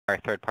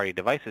third-party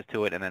devices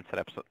to it and then set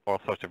up all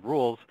sorts of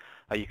rules.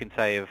 You can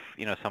say if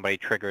somebody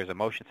triggers a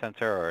motion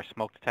sensor or a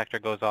smoke detector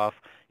goes off,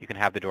 you can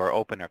have the door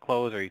open or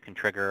close, or you can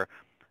trigger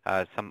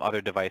some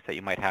other device that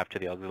you might have to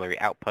the auxiliary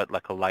output,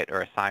 like a light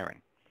or a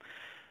siren.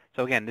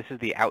 So again, this is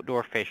the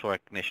outdoor facial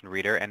recognition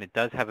reader, and it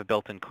does have a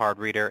built-in card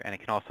reader, and it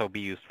can also be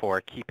used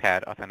for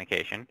keypad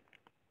authentication.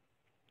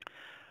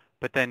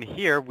 But then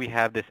here we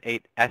have this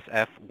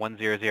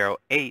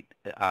SF1008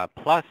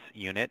 Plus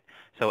unit.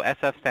 So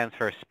SF stands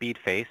for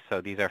SpeedFace,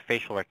 so these are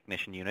facial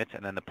recognition units,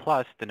 and then the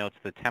Plus denotes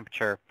the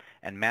temperature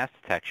and mass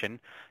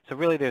detection. So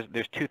really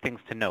there's two things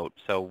to note.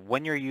 So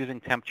when you're using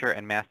temperature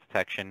and mass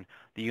detection,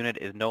 the unit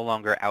is no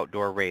longer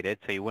outdoor rated,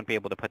 so you wouldn't be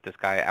able to put this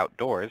guy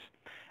outdoors.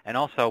 And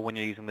also when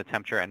you're using the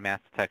temperature and mass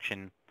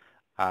detection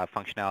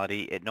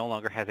functionality, it no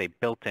longer has a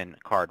built-in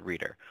card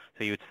reader.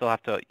 So you'd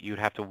have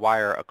to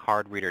wire a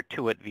card reader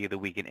to it via the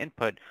Wiegand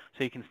input,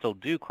 so you can still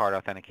do card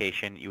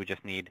authentication. You would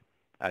just need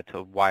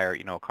to wire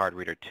a card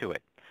reader to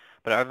it.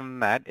 But other than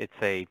that,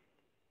 it's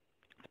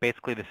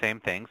basically the same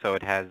thing. So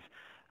it has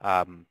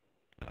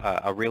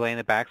a relay in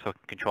the back, so it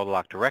can control the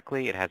lock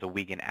directly. It has a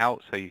Wiegand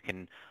out, so you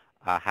can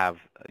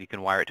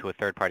wire it to a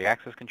third-party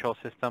access control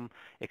system.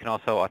 It can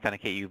also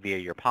authenticate you via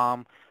your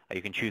palm.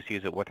 You can choose to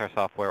use it with our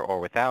software or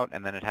without,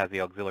 and then it has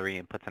the auxiliary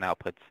inputs and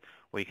outputs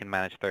where you can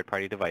manage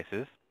third-party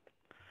devices.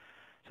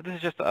 So this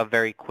is just a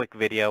very quick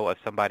video of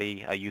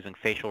somebody using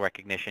facial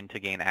recognition to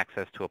gain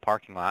access to a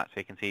parking lot. So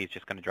you can see he's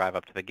just going to drive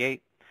up to the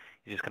gate.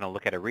 He's just going to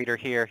look at a reader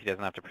here. He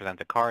doesn't have to present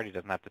a card. He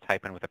doesn't have to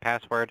type in with a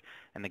password,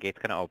 and the gate's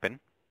going to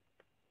open.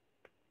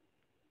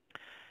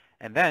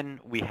 And then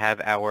we have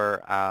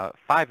our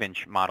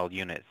 5-inch model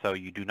unit. So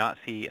you do not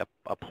see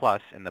a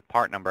plus in the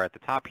part number at the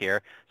top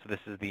here. So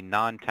this is the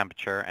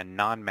non-temperature and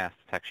non-mass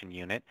detection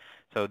unit.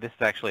 So this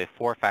is actually a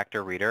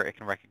 4-factor reader. It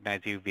can recognize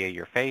you via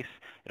your face.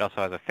 It also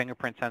has a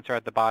fingerprint sensor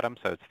at the bottom,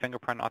 so it's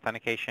fingerprint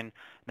authentication.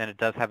 And then it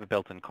does have a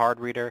built-in card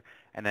reader,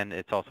 and then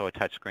it's also a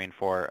touchscreen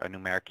for a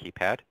numeric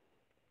keypad.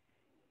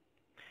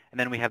 And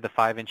then we have the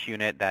 5-inch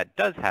unit that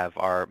does have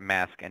our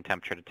mask and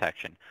temperature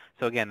detection.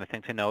 So again, the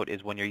thing to note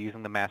is when you're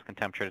using the mask and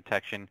temperature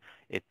detection,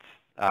 it's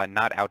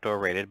not outdoor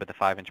rated, but the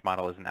 5-inch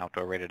model isn't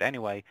outdoor rated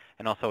anyway.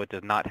 And also it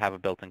does not have a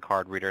built-in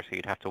card reader, so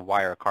you'd have to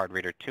wire a card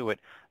reader to it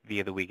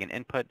via the Wiegand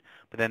input.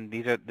 But then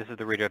this is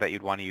the reader that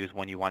you'd want to use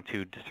when you want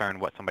to discern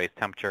what somebody's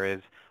temperature is,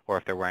 or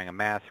if they're wearing a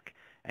mask,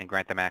 and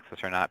grant them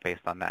access or not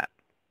based on that.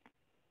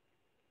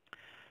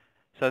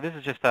 So this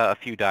is just a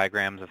few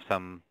diagrams of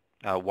some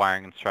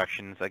wiring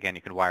instructions. Again,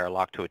 you can wire a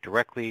lock to it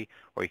directly,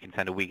 or you can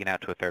send a Wiegand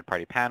out to a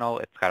third-party panel.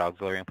 It's got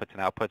auxiliary inputs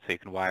and outputs, so you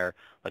can wire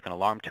like an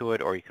alarm to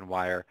it, or you can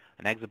wire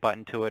an exit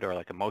button to it, or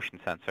like a motion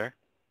sensor.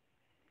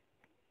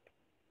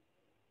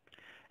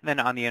 And then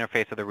on the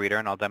interface of the reader,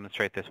 and I'll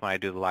demonstrate this when I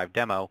do the live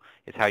demo,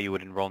 is how you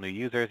would enroll new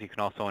users. You can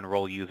also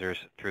enroll users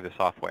through the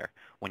software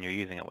when you're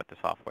using it with the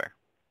software.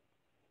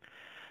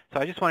 So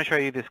I just want to show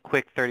you this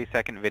quick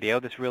 30-second video.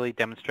 This really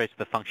demonstrates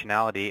the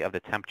functionality of the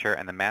temperature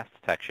and the mass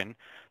detection.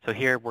 So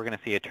here we're going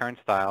to see a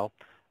turnstile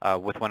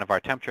with one of our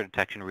temperature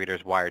detection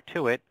readers wired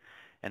to it,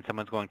 and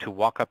someone's going to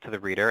walk up to the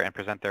reader and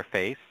present their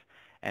face.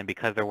 And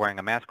because they're wearing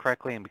a mask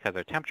correctly and because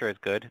their temperature is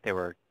good, they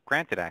were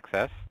granted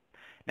access.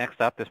 Next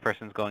up, this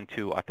person's going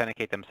to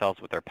authenticate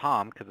themselves with their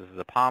palm, because this is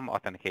a palm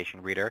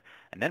authentication reader,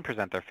 and then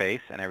present their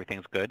face, and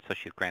everything's good, so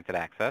she's granted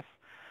access.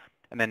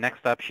 And then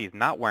next up, she's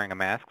not wearing a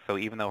mask, so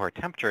even though her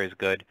temperature is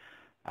good,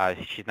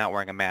 she's not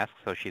wearing a mask,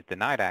 so she's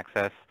denied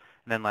access.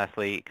 And then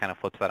lastly, it kind of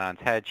flips that on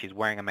its head. She's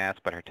wearing a mask,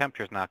 but her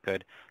temperature is not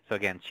good, so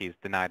again, she's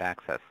denied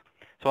access.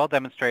 So I'll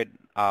demonstrate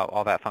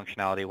all that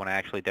functionality when I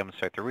actually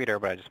demonstrate the reader,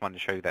 but I just wanted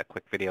to show you that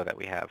quick video that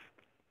we have.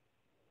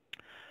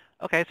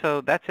 Okay,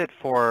 so that's it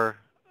for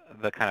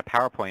the kind of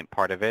PowerPoint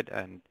part of it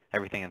and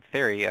everything in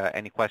theory.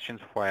 Any questions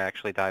before I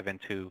actually dive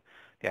into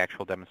the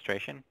actual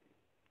demonstration?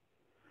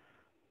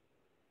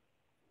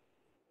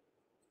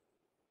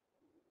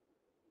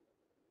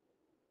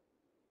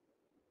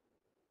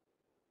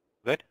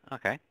 Good?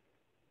 Okay.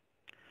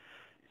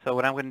 So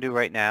what I'm going to do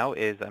right now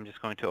is I'm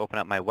just going to open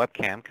up my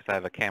webcam because I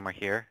have a camera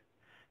here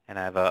and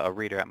I have a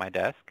reader at my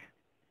desk.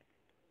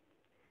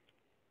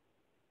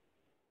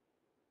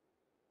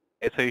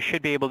 Okay, so you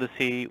should be able to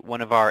see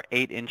one of our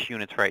 8-inch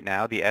units right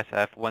now, the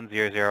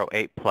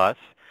SF1008 Plus.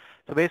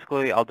 So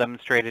basically I'll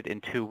demonstrate it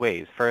in two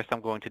ways. First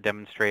I'm going to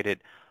demonstrate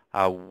it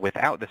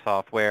without the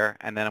software,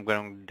 and then I'm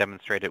going to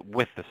demonstrate it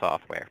with the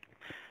software.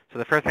 So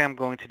the first thing I'm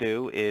going to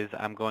do is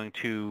I'm going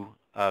to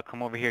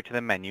come over here to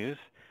the menus,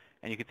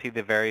 and you can see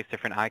the various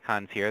different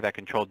icons here that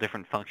control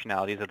different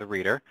functionalities of the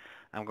reader.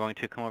 I'm going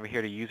to come over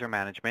here to user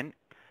management.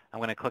 I'm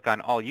going to click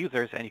on all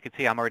users, and you can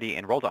see I'm already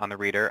enrolled on the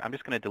reader. I'm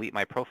just going to delete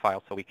my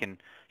profile so we can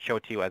show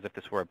it to you as if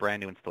this were a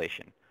brand new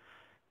installation.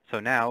 So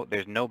now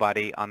there's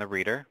nobody on the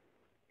reader.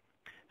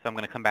 So I'm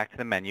going to come back to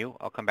the menu.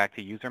 I'll come back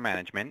to user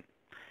management,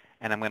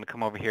 and I'm going to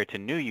come over here to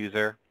new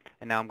user,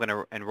 and now I'm going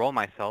to enroll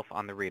myself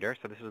on the reader.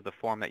 So this is the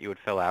form that you would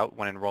fill out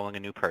when enrolling a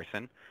new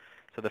person.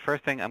 So the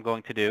first thing I'm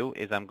going to do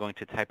is I'm going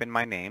to type in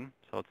my name.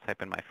 So let's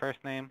type in my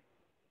first name.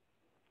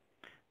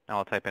 Now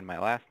I'll type in my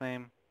last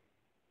name.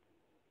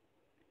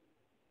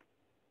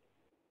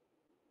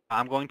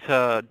 I'm going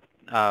to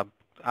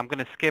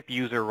skip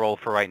user role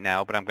for right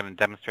now, but I'm going to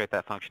demonstrate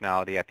that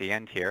functionality at the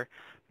end here.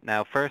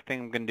 Now, first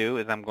thing I'm going to do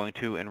is I'm going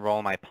to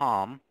enroll my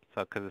Palm,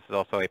 so because this is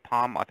also a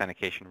Palm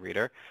authentication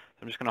reader.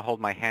 So I'm just going to hold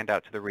my hand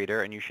out to the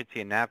reader, and you should see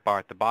a nav bar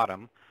at the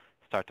bottom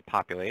start to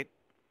populate.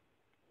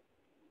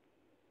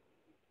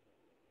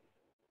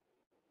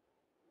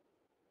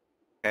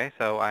 Okay,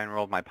 so I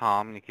enrolled my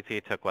Palm, and you can see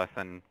it took less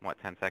than, what,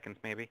 10 seconds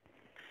maybe?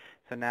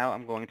 So now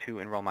I'm going to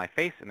enroll my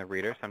face in the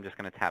reader, so I'm just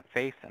going to tap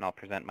face, and I'll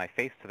present my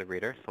face to the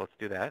reader, so let's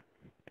do that.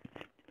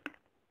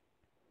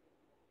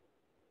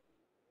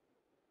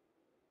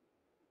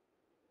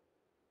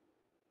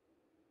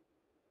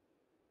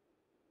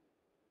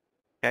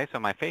 Okay, so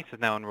my face is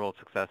now enrolled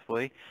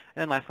successfully.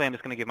 And then lastly, I'm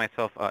just going to give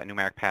myself a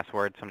numeric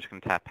password, so I'm just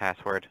going to tap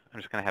password. I'm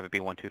just going to have it be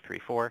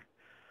 1234.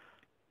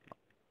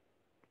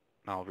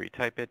 I'll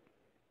retype it.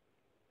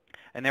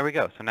 And there we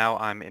go. So now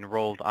I'm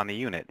enrolled on the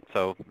unit.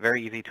 So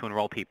very easy to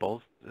enroll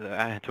people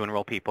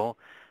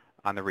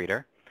on the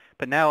reader.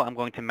 But now I'm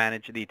going to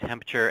manage the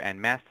temperature and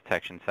mass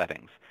detection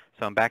settings.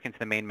 So I'm back into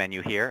the main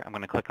menu here. I'm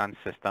going to click on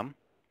System.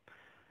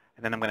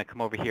 And then I'm going to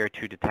come over here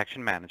to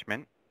Detection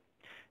Management.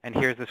 And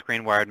here's the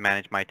screen where I'd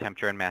manage my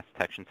temperature and mass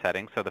detection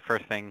settings. So the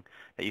first thing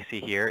that you see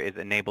here is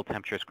enable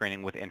temperature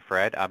screening with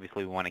infrared.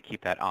 Obviously, we want to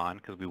keep that on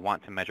because we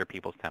want to measure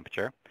people's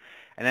temperature.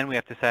 And then we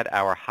have to set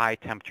our high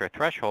temperature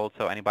threshold.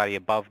 So anybody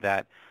above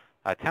that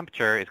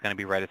temperature is going to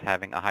be read as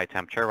having a high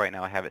temperature. Right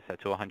now I have it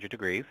set to 100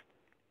 degrees.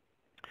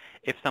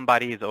 If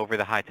somebody is over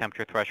the high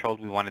temperature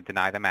threshold, we want to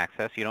deny them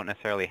access. You don't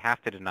necessarily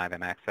have to deny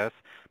them access,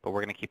 but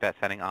we're going to keep that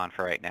setting on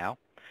for right now.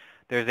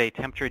 There's a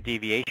temperature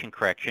deviation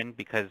correction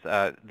because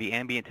the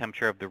ambient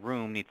temperature of the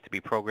room needs to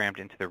be programmed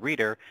into the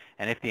reader,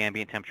 and if the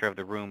ambient temperature of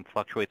the room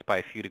fluctuates by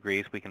a few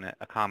degrees, we can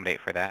accommodate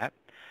for that.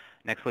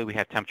 Nextly, we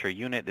have temperature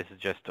unit. This is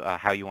just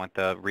how you want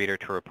the reader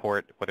to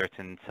report, whether it's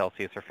in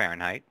Celsius or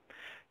Fahrenheit.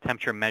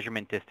 Temperature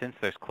measurement distance,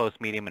 there's close,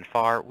 medium, and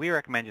far. We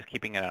recommend just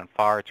keeping it on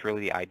far. It's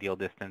really the ideal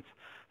distance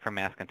for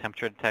mask and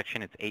temperature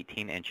detection. It's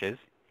 18 inches.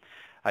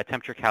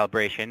 Temperature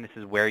calibration, this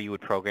is where you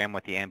would program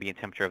what the ambient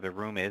temperature of the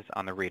room is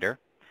on the reader.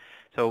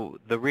 So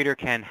the reader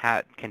can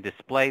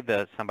display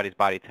somebody's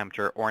body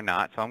temperature or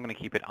not. So I'm going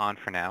to keep it on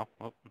for now.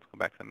 Oh, let's go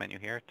back to the menu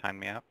here. Time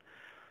me out.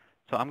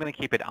 So I'm going to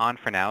keep it on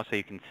for now so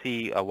you can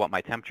see what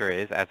my temperature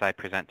is as I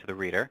present to the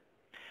reader.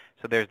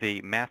 So there's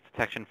the mass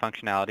detection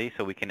functionality,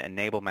 so we can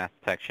enable mass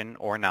detection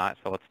or not.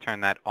 So let's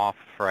turn that off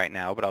for right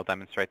now, but I'll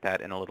demonstrate that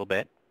in a little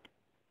bit.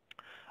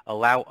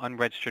 Allow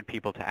unregistered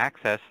people to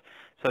access.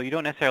 So you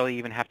don't necessarily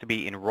even have to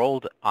be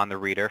enrolled on the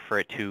reader for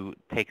it to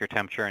take your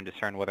temperature and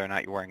discern whether or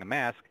not you're wearing a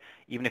mask.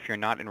 Even if you're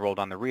not enrolled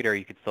on the reader,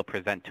 you can still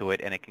present to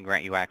it and it can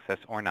grant you access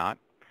or not.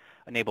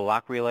 Enable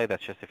lock relay,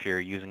 that's just if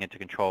you're using it to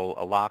control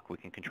a lock, we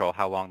can control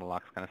how long the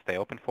lock's going to stay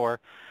open for.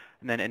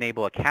 And then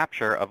enable a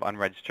capture of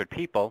unregistered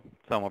people.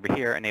 So I'm over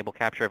here, enable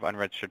capture of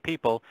unregistered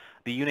people.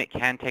 The unit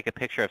can take a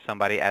picture of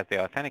somebody as they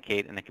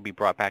authenticate and it can be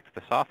brought back to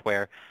the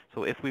software.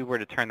 So if we were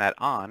to turn that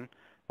on,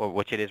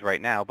 which it is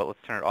right now, but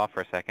let's turn it off for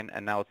a second,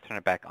 and now let's turn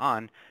it back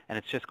on, and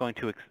it's just going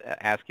to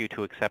ask you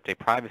to accept a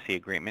privacy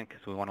agreement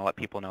because we want to let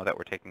people know that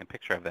we're taking a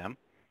picture of them.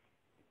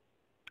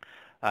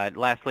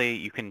 Lastly,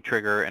 you can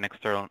trigger an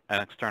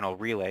external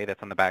relay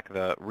that's on the back of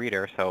the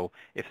reader, so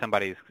if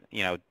somebody's,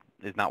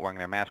 is not wearing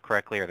their mask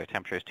correctly or their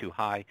temperature is too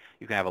high,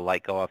 you can have a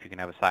light go off, you can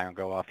have a siren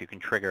go off, you can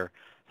trigger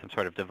some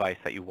sort of device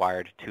that you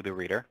wired to the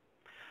reader.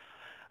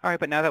 All right,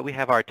 but now that we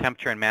have our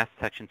temperature and mass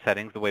detection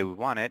settings the way we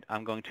want it,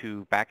 I'm going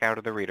to back out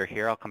of the reader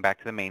here. I'll come back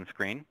to the main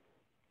screen.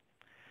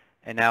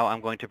 And now I'm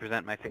going to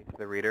present my face to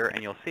the reader,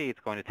 and you'll see it's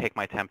going to take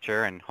my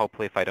temperature, and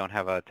hopefully if I don't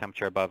have a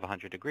temperature above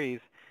 100 degrees,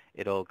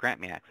 it'll grant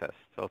me access.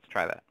 So let's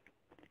try that.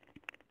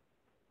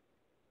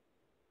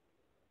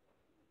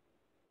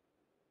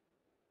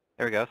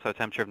 There we go, so a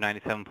temperature of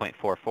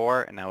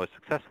 97.44, and that was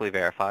successfully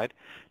verified.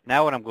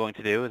 Now what I'm going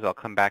to do is I'll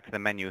come back to the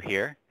menu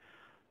here.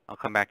 I'll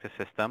come back to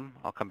System.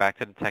 I'll come back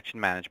to Detection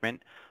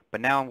Management.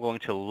 But now I'm going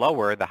to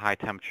lower the high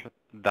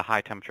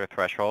temperature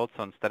threshold.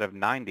 So instead of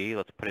 90,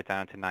 let's put it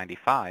down to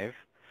 95.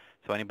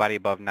 So anybody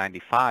above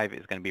 95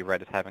 is going to be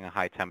read as having a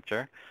high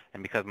temperature.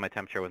 And because my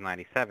temperature was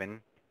 97,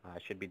 I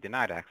should be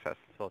denied access.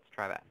 So let's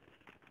try that.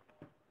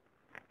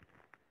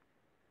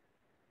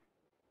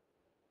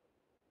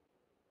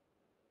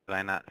 Did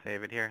I not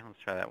save it here? Let's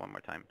try that one more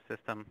time.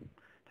 System,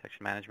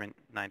 Detection Management,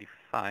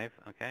 95.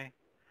 Okay.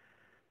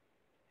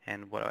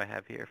 And what do I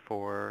have here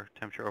for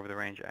temperature over the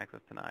range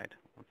access denied?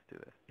 Let's do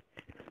this.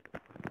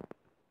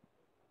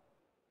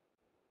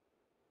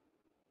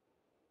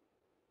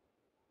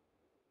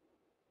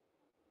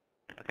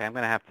 Okay, I'm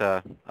going to have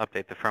to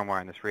update the firmware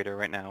on this reader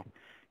right now.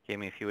 Gave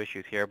me a few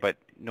issues here, but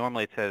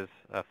normally it says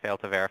fail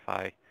to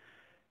verify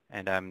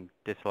and I'm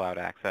disallowed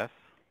access.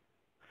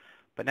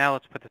 But now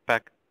let's put this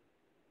back.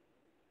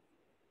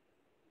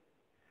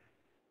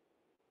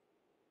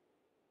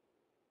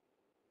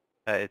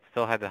 It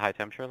still had the high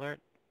temperature alert?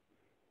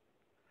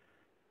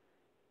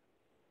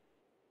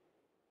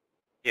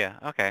 Yeah,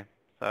 okay.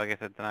 So I guess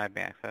it denied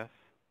me access.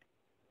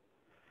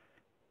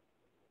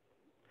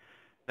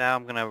 Now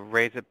I'm going to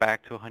raise it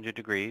back to 100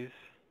 degrees.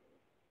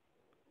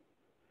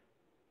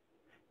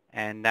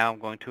 And now I'm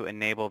going to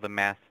enable the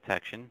mask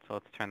detection. So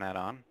let's turn that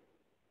on.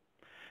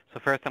 So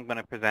first I'm going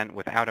to present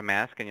without a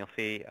mask, and you'll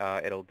see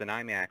it'll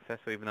deny me access.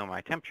 So even though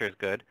my temperature is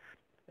good,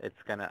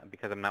 it's going to,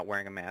 because I'm not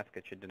wearing a mask,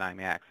 it should deny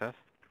me access.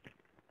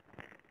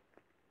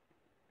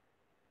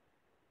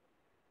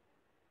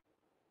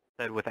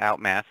 Said without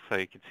mask, so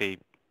you can see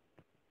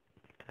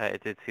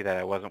it did see that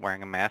I wasn't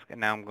wearing a mask. And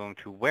now I'm going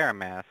to wear a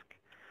mask,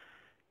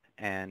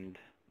 and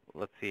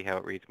let's see how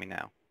it reads me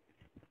now.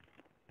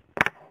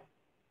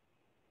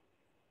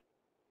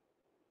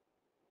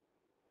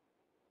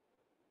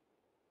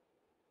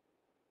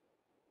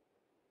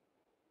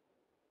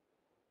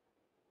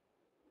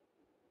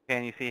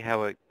 And you see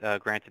how it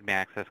granted me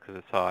access because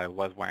it saw I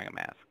was wearing a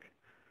mask.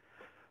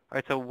 All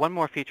right, so one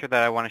more feature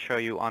that I want to show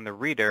you on the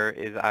reader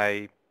is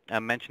I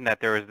mentioned that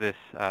there was this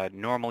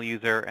normal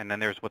user, and then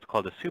there's what's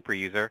called a super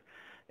user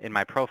in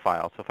my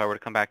profile. So if I were to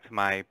come back to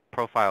my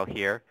profile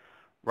here,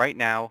 right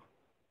now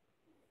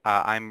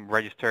I'm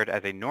registered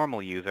as a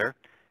normal user,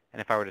 and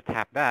if I were to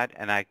tap that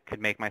and I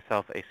could make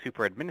myself a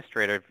super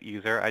administrative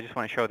user, I just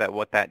want to show that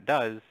what that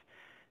does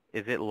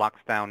is it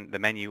locks down the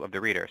menu of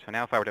the reader. So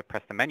now if I were to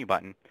press the menu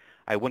button,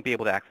 I wouldn't be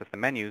able to access the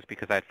menus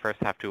because I'd first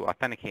have to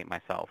authenticate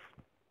myself.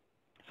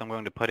 So I'm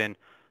going to put in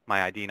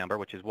my ID number,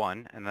 which is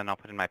 1, and then I'll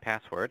put in my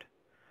password,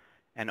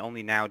 and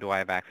only now do I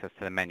have access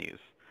to the menus.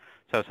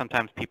 So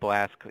sometimes people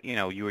ask,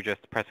 you were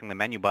just pressing the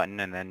menu button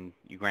and then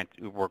you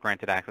were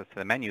granted access to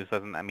the menus.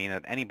 Doesn't that mean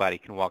that anybody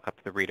can walk up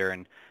to the reader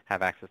and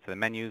have access to the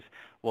menus?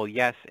 Well,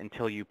 yes,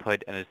 until you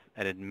put an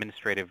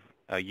administrative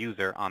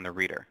user on the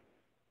reader.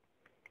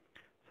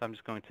 So I'm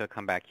just going to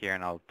come back here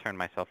and I'll turn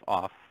myself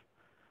off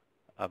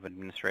of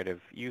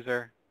administrative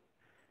user,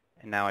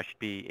 and now I should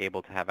be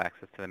able to have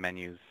access to the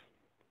menus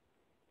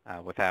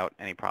without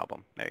any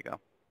problem. There you go.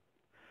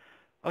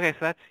 Okay, so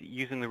that's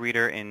using the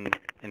reader in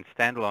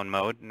standalone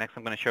mode. Next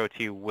I'm going to show it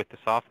to you with the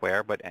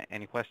software, but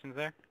any questions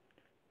there?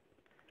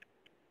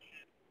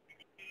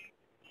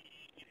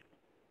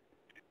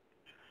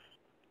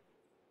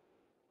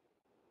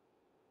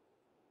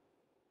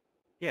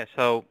 Yeah,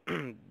 so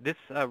this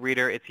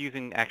reader, it's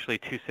using actually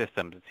two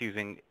systems. It's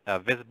using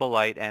visible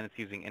light and it's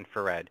using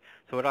infrared.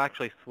 So it'll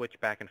actually switch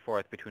back and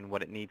forth between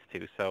what it needs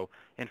to. So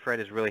infrared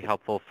is really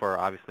helpful for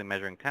obviously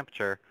measuring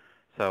temperature.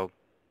 So,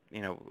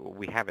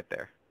 we have it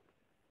there.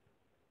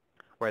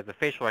 Whereas the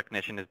facial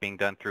recognition is being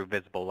done through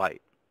visible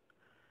light.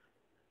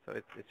 So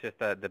it's just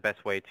the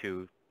best way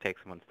to take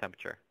someone's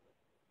temperature.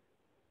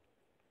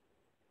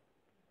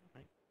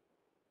 All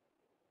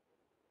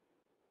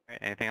right,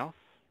 anything else?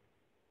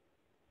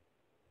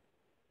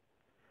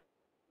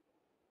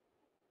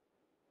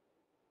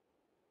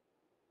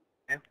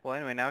 Okay. Well,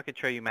 anyway, now I can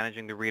show you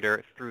managing the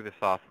reader through the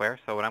software.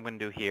 So what I'm going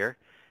to do here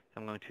is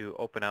I'm going to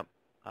open up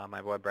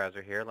my web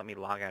browser here. Let me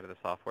log out of the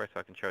software so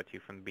I can show it to you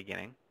from the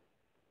beginning.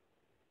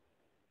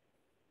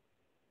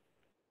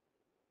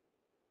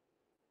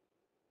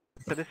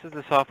 So this is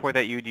the software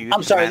that you'd use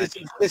I'm to sorry, manage.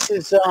 this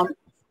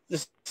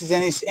is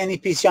any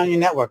PC on your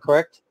network,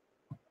 correct?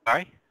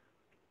 Sorry?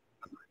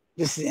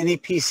 This is any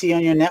PC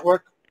on your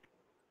network?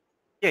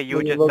 Yeah, you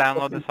would just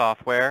download the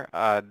software.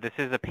 This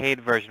is a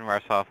paid version of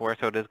our software,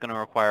 so it is going to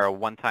require a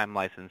one-time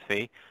license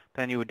fee.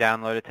 Then you would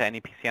download it to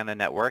any PC on the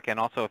network, and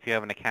also if you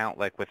have an account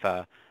like with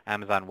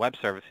Amazon Web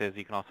Services,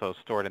 you can also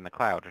store it in the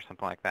cloud or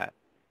something like that.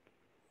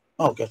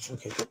 Oh, gotcha.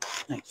 Okay, good.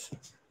 Thanks.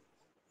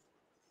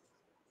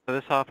 So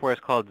this software is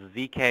called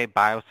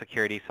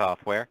ZKBioSecurity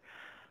software.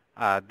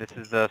 This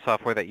is the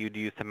software that you'd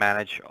use to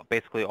manage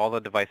basically all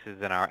the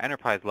devices in our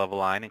enterprise level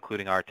line,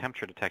 including our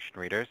temperature detection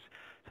readers.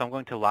 So I'm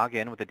going to log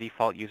in with the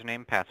default username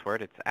and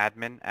password. It's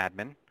admin.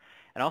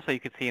 And also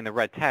you can see in the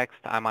red text,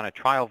 I'm on a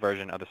trial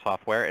version of the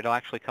software. It'll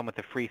actually come with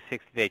a free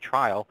 60-day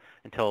trial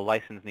until a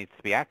license needs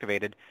to be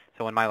activated.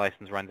 So when my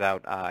license runs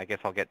out, I guess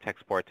I'll get tech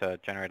support to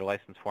generate a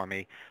license for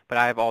me. But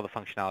I have all the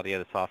functionality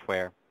of the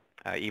software,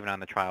 even on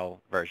the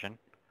trial version.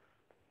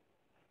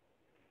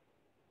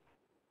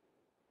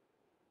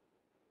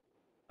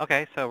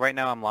 Okay, so right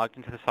now I'm logged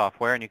into the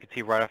software, and you can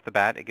see right off the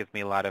bat it gives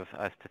me a lot of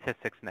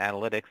statistics and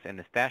analytics in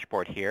this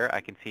dashboard here.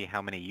 I can see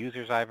how many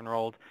users I've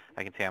enrolled.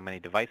 I can see how many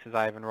devices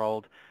I've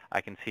enrolled. I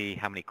can see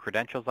how many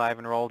credentials I've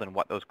enrolled and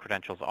what those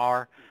credentials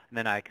are. And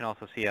then I can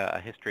also see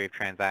a history of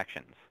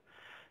transactions.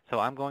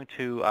 So I'm going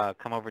to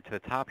come over to the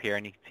top here,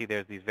 and you can see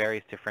there's these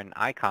various different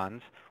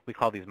icons. We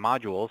call these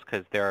modules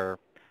because there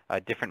are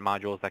different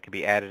modules that can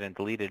be added and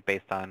deleted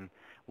based on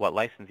what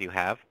license you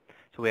have.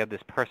 So we have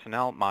this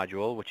personnel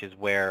module, which is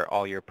where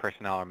all your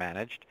personnel are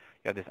managed.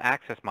 You have this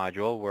access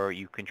module, where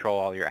you control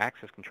all your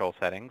access control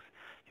settings.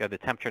 You have the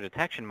temperature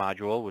detection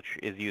module, which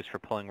is used for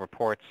pulling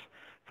reports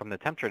from the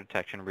temperature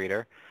detection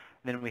reader.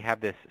 And then we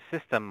have this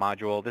system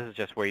module. This is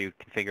just where you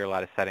configure a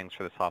lot of settings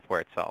for the software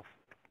itself.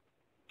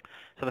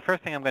 So the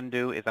first thing I'm going to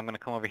do is I'm going to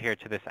come over here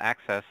to this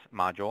access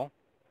module.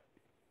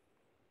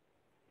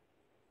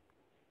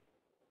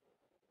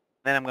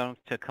 Then I'm going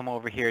to come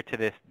over here to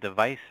this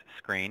device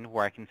screen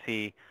where I can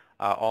see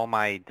all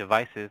my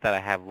devices that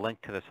I have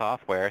linked to the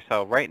software.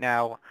 So right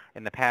now,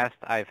 in the past,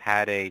 I've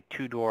had a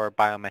two-door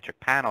biometric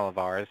panel of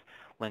ours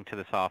linked to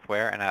the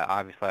software, and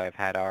obviously I've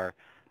had our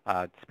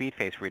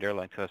SpeedFace reader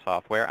linked to the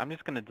software. I'm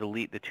just going to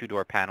delete the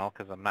two-door panel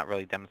because I'm not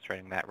really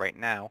demonstrating that right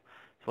now.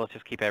 So let's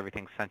just keep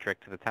everything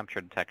centric to the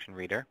temperature detection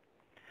reader.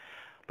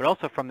 But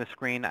also from the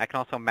screen, I can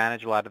also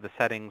manage a lot of the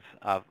settings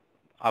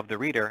of the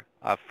reader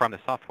from the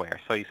software.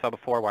 So you saw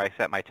before where I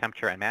set my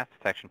temperature and mass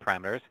detection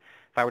parameters.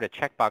 If I were to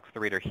checkbox the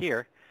reader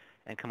here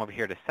and come over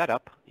here to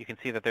setup, you can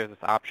see that there's this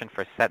option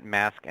for set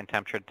mask and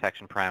temperature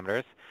detection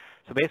parameters.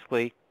 So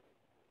basically,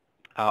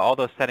 all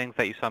those settings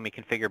that you saw me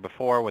configure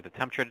before with the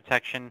temperature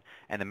detection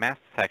and the mass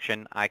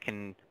detection, I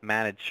can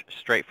manage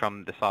straight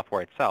from the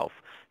software itself.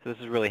 So this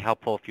is really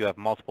helpful if you have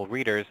multiple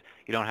readers.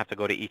 You don't have to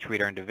go to each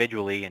reader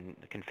individually and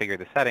configure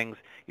the settings.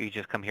 You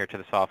just come here to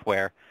the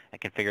software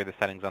and configure the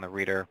settings on the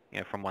reader,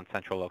 from one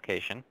central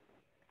location.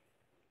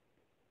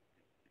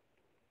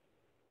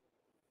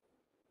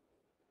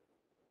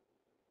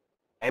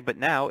 Okay, but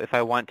now if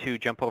I want to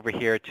jump over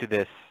here to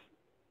this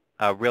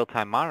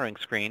real-time monitoring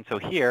screen, so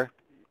here,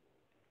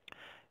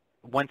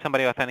 when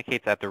somebody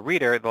authenticates at the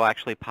reader, they'll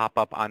actually pop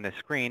up on the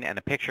screen and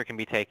a picture can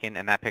be taken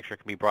and that picture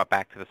can be brought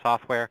back to the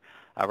software.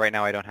 Right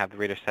now I don't have the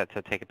reader set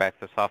to take it back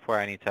to the software.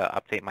 I need to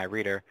update my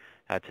reader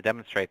to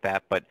demonstrate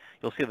that, but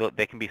you'll see that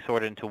they can be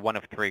sorted into one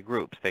of three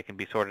groups. They can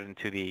be sorted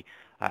into the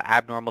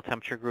abnormal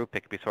temperature group, they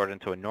can be sorted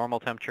into a normal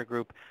temperature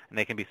group, and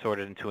they can be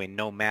sorted into a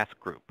no mask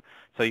group.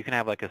 So you can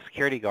have like a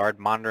security guard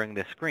monitoring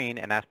the screen,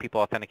 and as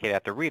people authenticate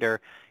at the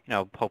reader,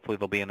 hopefully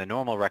they'll be in the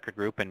normal record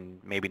group and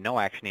maybe no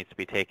action needs to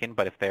be taken,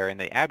 but if they're in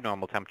the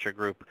abnormal temperature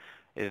group,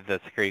 the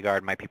security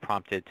guard might be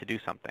prompted to do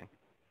something.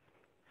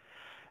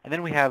 And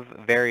then we have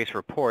various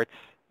reports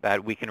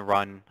that we can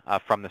run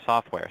from the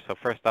software. So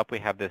first up we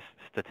have this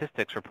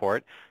statistics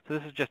report. So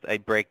this is just a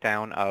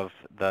breakdown of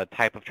the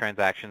type of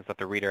transactions that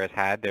the reader has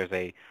had. There's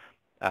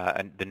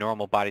the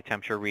normal body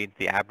temperature reads,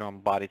 the abnormal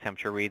body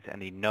temperature reads,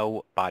 and the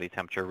no body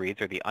temperature reads,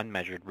 or the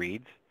unmeasured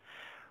reads.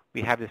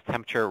 We have this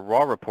temperature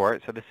raw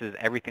report. So this is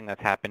everything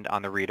that's happened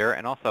on the reader.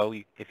 And also,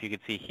 if you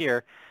can see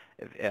here,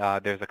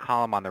 there's a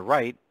column on the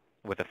right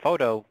with a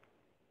photo,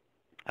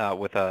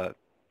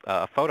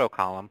 a photo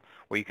column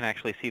where you can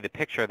actually see the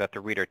picture that the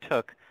reader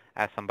took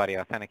as somebody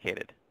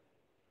authenticated.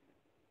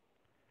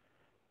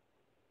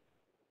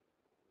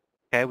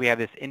 Okay, we have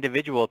this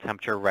individual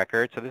temperature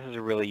record, so this is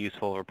a really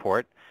useful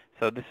report.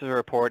 So this is a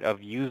report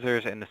of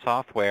users in the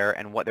software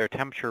and what their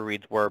temperature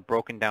reads were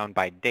broken down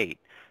by date.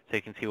 So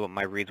you can see what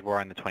my reads were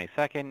on the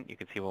 22nd, you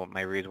can see what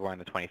my reads were on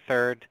the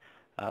 23rd,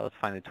 let's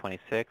find the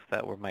 26th,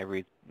 that were my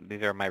reads.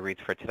 These are my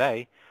reads for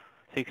today.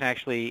 So you can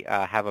actually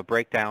have a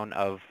breakdown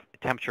of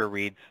temperature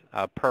reads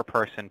per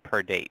person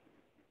per date.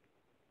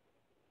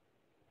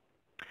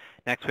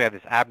 Next we have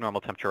this abnormal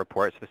temperature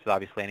report. So this is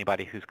obviously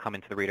anybody who's come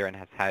into the reader and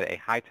has had a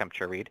high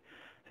temperature read.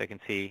 So you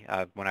can see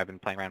when I've been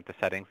playing around with the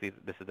settings,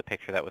 this is the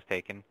picture that was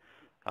taken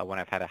when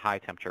I've had a high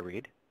temperature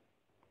read.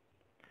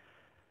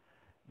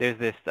 There's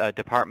this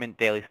department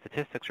daily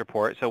statistics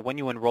report. So when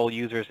you enroll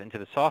users into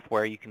the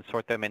software, you can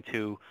sort them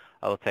into,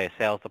 let's say, a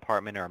sales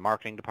department or a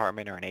marketing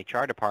department or an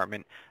HR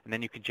department, and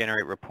then you can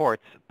generate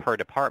reports per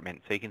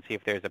department. So you can see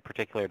if there's a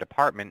particular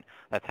department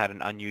that's had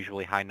an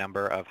unusually high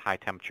number of high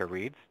temperature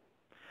reads.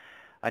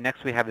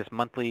 Next we have this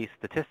monthly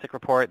statistic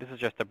report. This is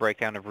just a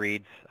breakdown of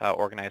reads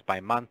organized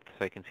by month.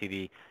 So you can see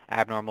the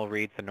abnormal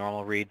reads, the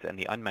normal reads, and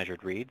the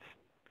unmeasured reads.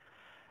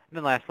 And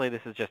then lastly,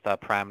 this is just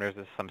parameters.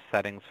 This is some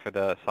settings for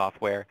the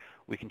software.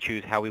 We can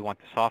choose how we want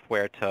the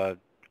software to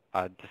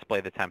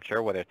display the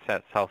temperature, whether it's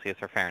set Celsius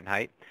or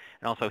Fahrenheit.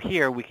 And also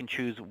here we can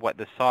choose what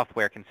the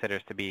software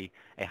considers to be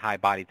a high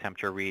body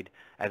temperature read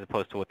as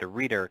opposed to what the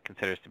reader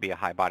considers to be a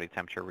high body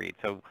temperature read.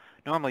 So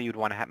normally you'd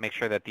want to make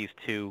sure that these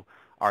two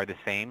are the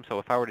same. So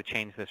if I were to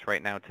change this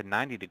right now to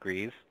 90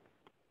 degrees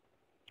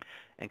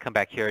and come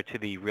back here to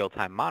the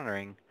real-time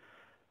monitoring,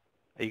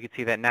 you can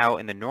see that now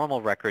in the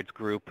normal records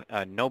group,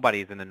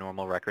 nobody's in the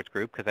normal records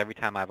group because every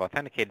time I've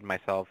authenticated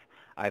myself,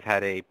 I've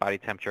had a body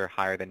temperature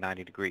higher than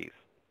 90 degrees.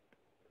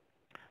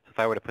 So if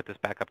I were to put this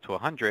back up to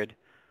 100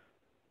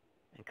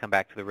 and come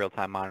back to the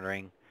real-time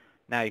monitoring,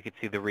 now you can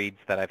see the reads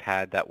that I've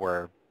had that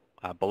were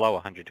below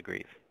 100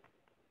 degrees.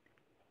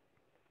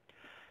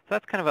 So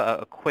that's kind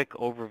of a quick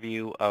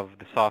overview of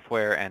the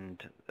software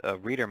and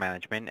reader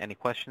management. Any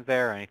questions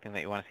there or anything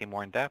that you want to see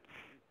more in depth?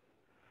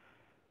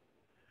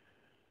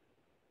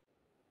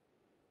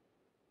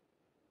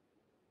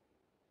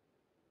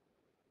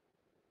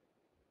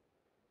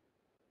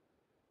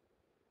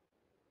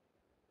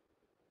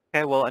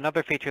 Okay, well,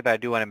 another feature that I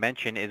do want to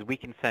mention is we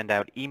can send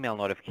out email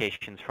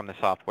notifications from the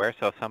software.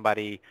 So if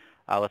somebody,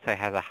 let's say,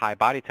 has a high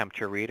body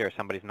temperature read or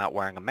somebody's not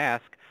wearing a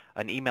mask,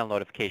 an email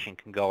notification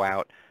can go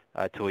out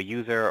to a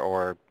user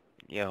or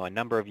a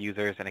number of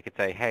users, and it could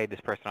say, hey, this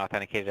person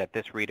authenticated at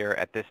this reader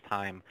at this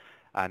time,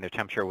 and their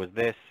temperature was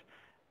this,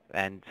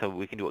 and so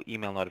we can do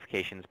email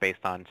notifications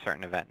based on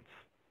certain events.